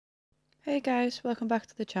Hey guys, welcome back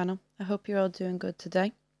to the channel. I hope you're all doing good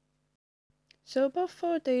today. So about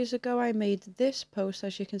 4 days ago I made this post,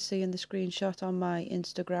 as you can see in the screenshot on my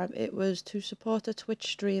Instagram. It was to support a Twitch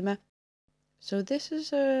streamer. So this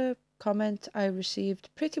is a comment I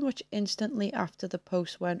received pretty much instantly after the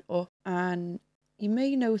post went up, and you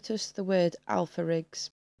may notice the word Alpha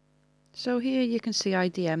Rigs. So here you can see I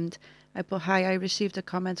DM'd. I put, hi, I received a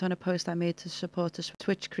comment on a post I made to support a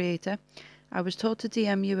Twitch creator. I was told to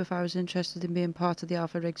DM you if I was interested in being part of the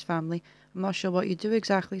Alpha Rigs family. I'm not sure what you do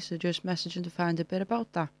exactly, so just messaging to find a bit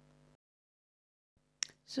about that.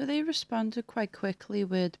 So they responded quite quickly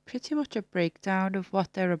with pretty much a breakdown of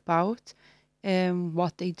what they're about and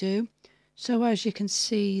what they do. So as you can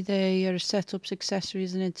see, they are a setups,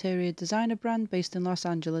 accessories and interior designer brand based in Los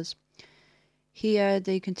Angeles. Here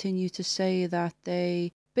they continue to say that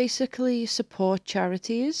they basically support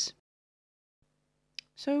charities.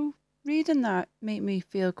 So reading that made me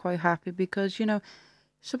feel quite happy because,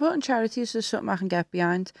 supporting charities is something I can get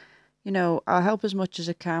behind. I'll help as much as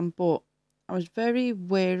I can, but I was very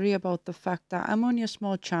wary about the fact that I'm only a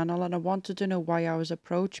small channel and I wanted to know why I was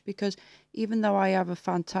approached, because even though I have a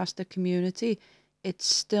fantastic community, it's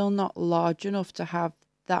still not large enough to have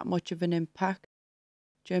that much of an impact.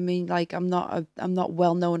 Do you know what I mean? Like I'm not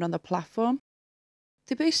well known on the platform.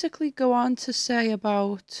 They basically go on to say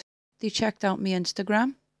about they checked out my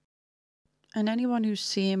Instagram. And anyone who's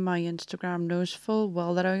seen my Instagram knows full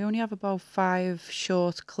well that I only have about 5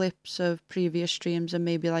 short clips of previous streams and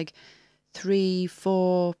maybe like 3,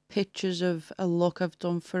 4 pictures of a look I've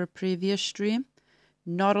done for a previous stream.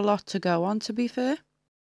 Not a lot to go on, to be fair.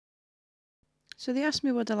 So they asked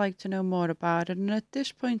me would I like to know more about it, and at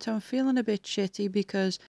this point I'm feeling a bit shitty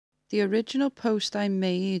because the original post I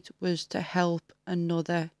made was to help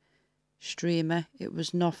another streamer. It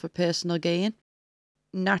was not for personal gain.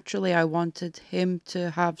 Naturally, I wanted him to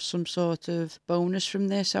have some sort of bonus from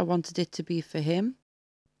this. I wanted it to be for him.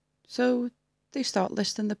 So they start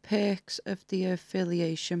listing the perks of the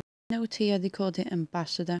affiliation. Note here they called it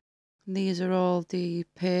ambassador. These are all the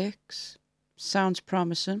perks. Sounds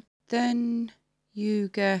promising. Then you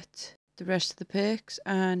get the rest of the perks,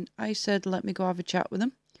 and I said let me go have a chat with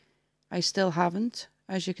him. I still haven't.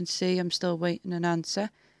 As you can see, I'm still waiting an answer.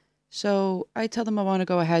 So I tell them I want to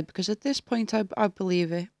go ahead because at this point I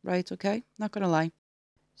believe it, right? Okay, not going to lie.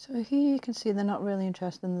 So here you can see they're not really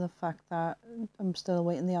interested in the fact that I'm still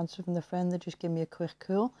waiting the answer from the friend. They just give me a quick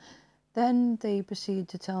call. Then they proceed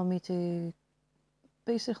to tell me to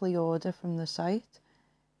basically order from the site.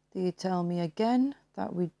 They tell me again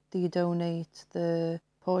that they donate the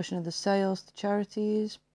portion of the sales to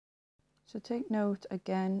charities. So take note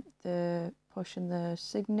again, they're pushing the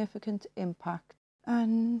significant impact.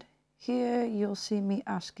 And here you'll see me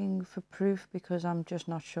asking for proof because I'm just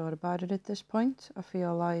not sure about it at this point. I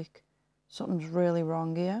feel like something's really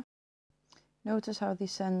wrong here. Notice how they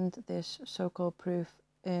send this so-called proof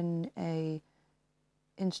in a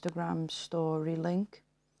Instagram story link,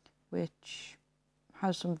 which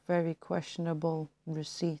has some very questionable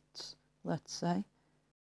receipts, let's say.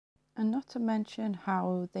 And not to mention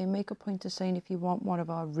how they make a point of saying if you want one of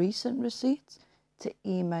our recent receipts to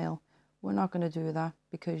email. We're not going to do that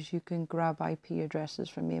because you can grab IP addresses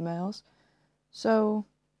from emails. So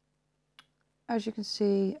as you can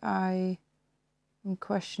see, I am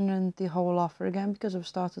questioning the whole offer again because I've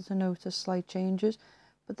started to notice slight changes.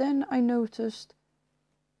 But then I noticed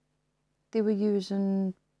they were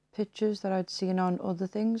using pictures that I'd seen on other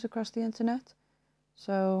things across the internet.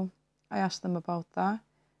 So I asked them about that,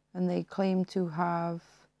 and they claim to have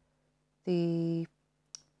the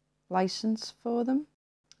license for them.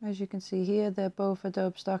 As you can see here, they're both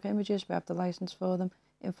Adobe stock images. We have the license for them.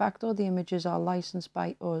 In fact, all the images are licensed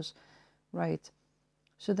by us, right?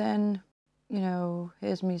 So then,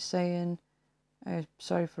 here's me saying,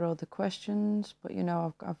 sorry for all the questions, but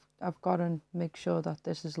I've got to make sure that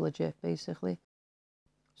this is legit, basically.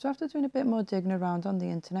 So after doing a bit more digging around on the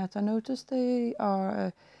internet, I noticed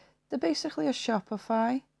they're basically a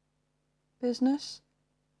Shopify business,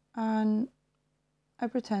 and I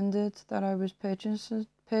pretended that I was purchasing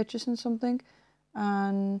something,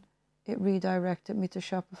 and it redirected me to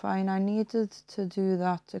Shopify, and I needed to do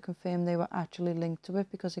that to confirm they were actually linked to it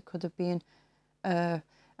because it could have been a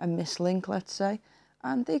mislink, let's say,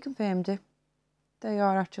 and they confirmed it. They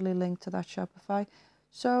are actually linked to that Shopify.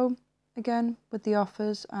 So again, with the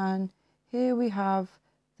offers, and here we have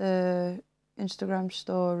the Instagram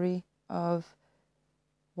story of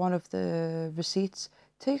one of the receipts.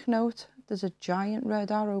 Take note, there's a giant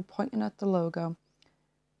red arrow pointing at the logo.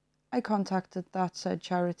 I contacted that said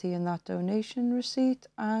charity in that donation receipt,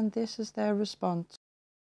 and this is their response.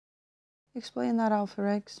 Explain that, Alpha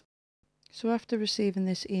Eggs. So after receiving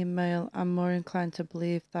this email, I'm more inclined to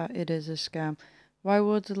believe that it is a scam. Why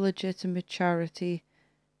would a legitimate charity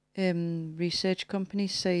research company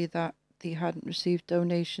say that they hadn't received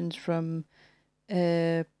donations from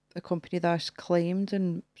a company that's claimed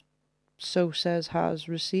and so says has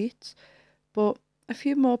receipts? But a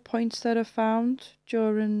few more points that I found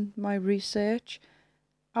during my research.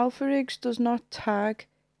 Alphariggs does not tag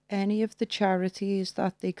any of the charities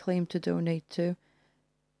that they claim to donate to.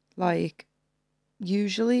 Like,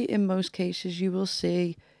 usually in most cases, you will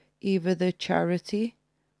see either the charity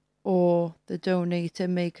or the donator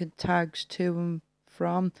making tags to and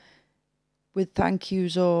from with thank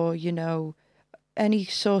yous, or, any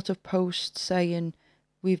sort of post saying,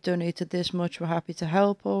 we've donated this much, we're happy to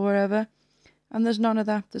help, or whatever. And there's none of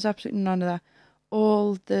that. There's absolutely none of that.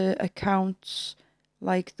 All the accounts,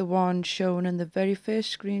 like the one shown in the very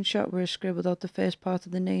first screenshot where I scribbled out the first part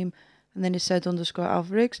of the name and then it said underscore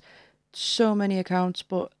Alvarez, so many accounts,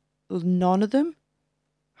 but none of them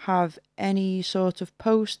have any sort of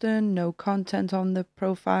posting, no content on the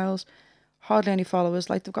profiles, hardly any followers.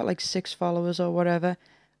 Like, they've got like 6 followers or whatever.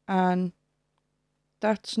 And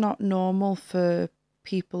that's not normal for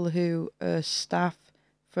people who are staff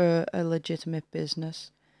for a legitimate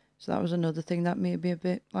business. So that was another thing that made me a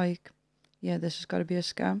bit like, yeah, this has got to be a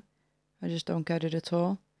scam. I just don't get it at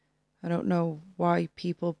all. I don't know why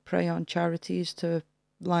people prey on charities to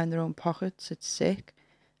line their own pockets. It's sick.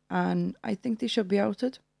 And I think they should be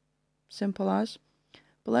outed. Simple as.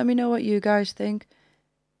 But let me know what you guys think.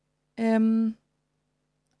 I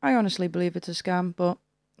honestly believe it's a scam, but,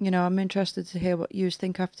 I'm interested to hear what you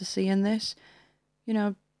think after seeing this.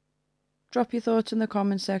 Drop your thoughts in the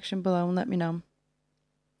comment section below and let me know.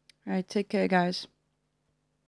 Alright, take care, guys.